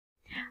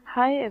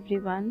Hi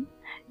everyone,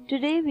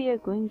 today we are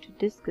going to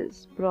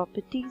discuss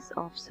properties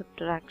of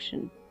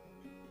subtraction.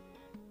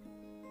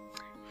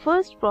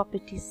 First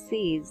property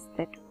says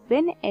that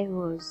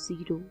whenever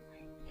 0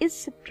 is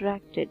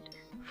subtracted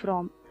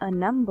from a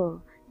number,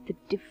 the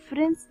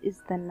difference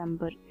is the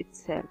number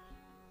itself.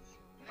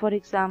 For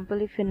example,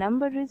 if a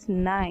number is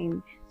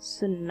 9,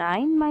 so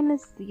 9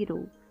 minus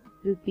 0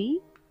 will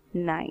be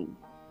 9.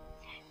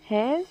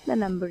 Here the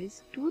number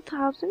is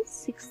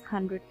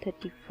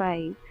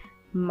 2635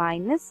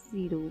 minus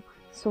 0,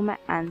 so my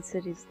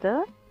answer is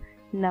the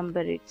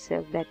number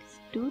itself, that is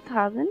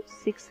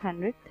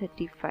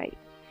 2635.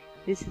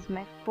 This is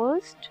my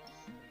first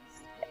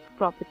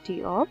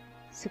property of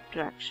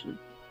subtraction.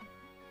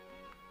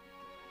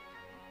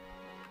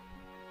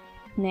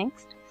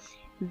 Next,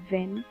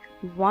 when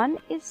 1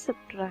 is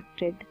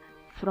subtracted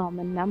from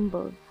a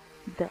number,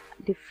 the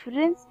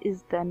difference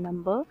is the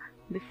number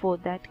before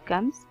that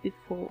comes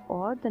before,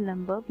 or the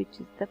number which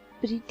is the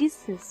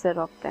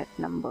predecessor of that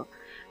number.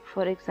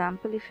 For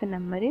example, if a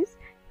number is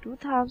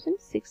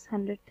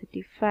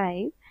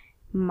 2635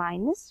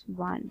 minus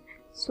 1,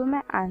 so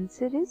my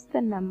answer is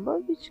the number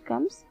which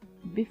comes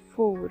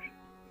before.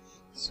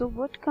 So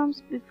what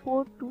comes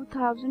before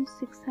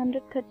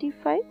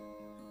 2635?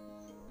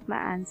 My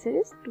answer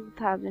is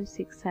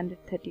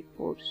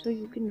 2634. So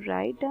you can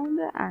write down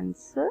the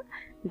answer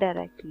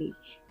directly.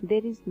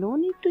 There is no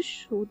need to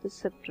show the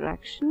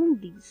subtraction in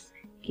these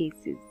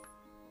cases.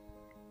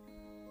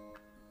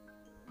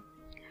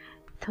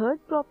 Third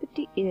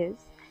property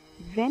is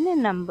when a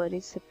number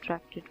is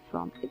subtracted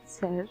from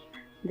itself,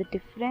 the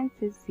difference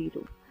is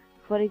 0.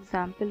 For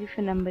example, if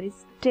a number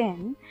is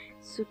 10,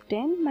 so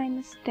 10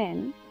 minus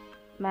 10,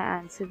 my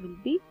answer will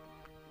be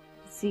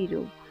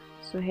 0.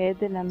 So here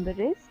the number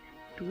is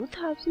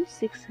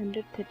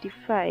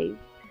 2635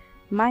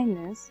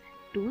 minus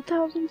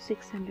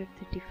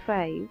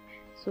 2635,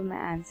 so my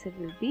answer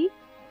will be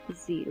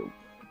 0.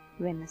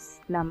 When a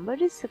number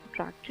is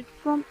subtracted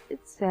from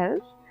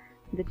itself,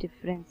 the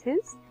difference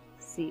is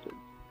 0.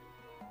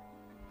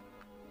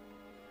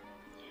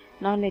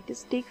 Now let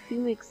us take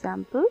few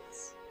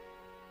examples.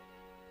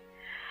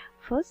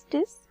 First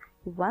is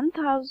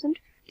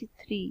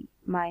 1053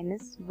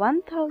 minus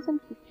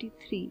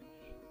 1053.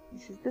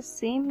 This is the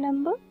same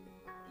number,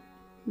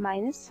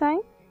 minus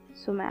sign,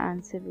 so my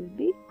answer will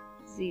be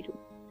 0.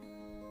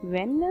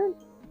 When a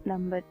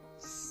number,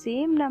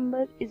 same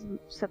number is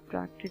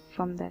subtracted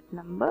from that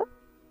number,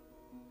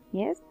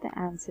 yes, the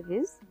answer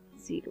is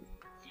 0.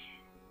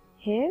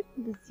 Here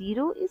the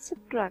 0 is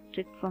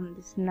subtracted from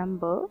this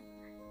number,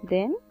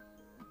 then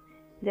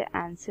the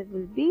answer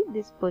will be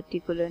this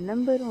particular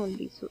number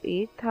only. So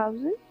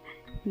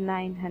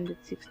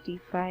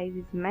 8965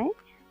 is my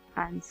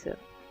answer.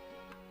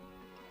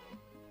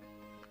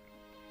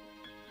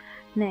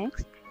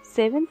 Next,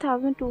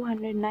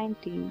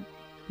 7219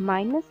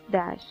 minus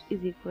dash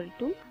is equal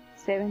to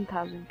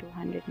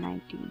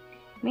 7219.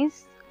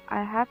 Means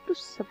I have to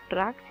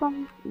subtract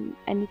from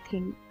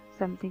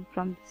something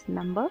from this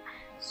number,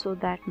 so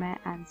that my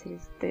answer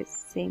is this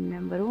same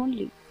number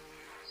only.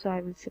 So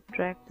I will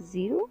subtract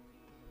 0,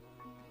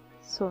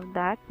 so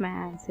that my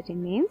answer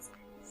remains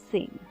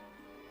same.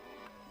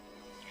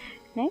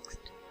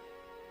 Next,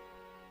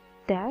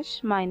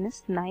 dash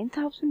minus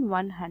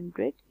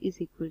 9100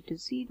 is equal to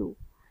 0.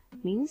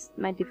 Means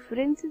my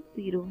difference is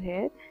 0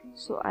 here,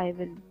 so I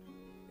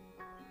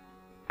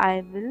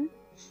will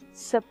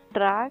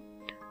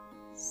subtract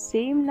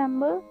same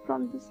number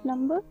from this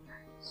number,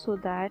 so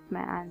that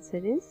my answer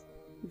is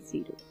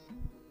 0.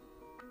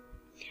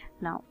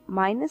 Now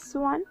minus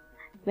 1,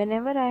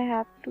 whenever I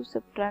have to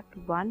subtract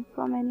 1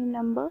 from any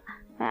number,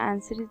 my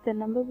answer is the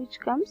number which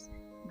comes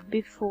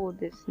before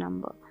this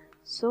number.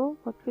 So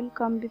what will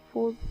come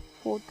before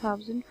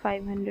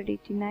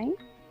 4589?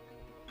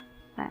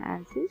 My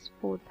answer is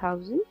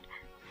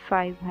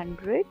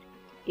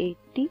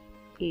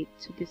 4588.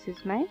 So this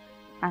is my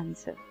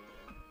answer.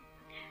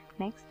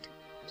 Next,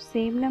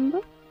 same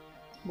number,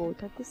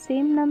 both are the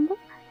same number,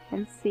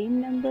 and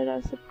same number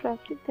are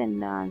subtracted, then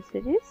the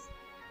answer is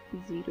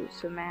 0.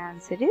 So my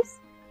answer is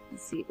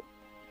 0.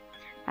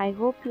 I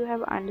hope you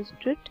have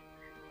understood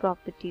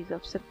properties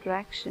of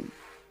subtraction.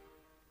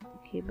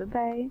 Okay, bye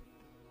bye.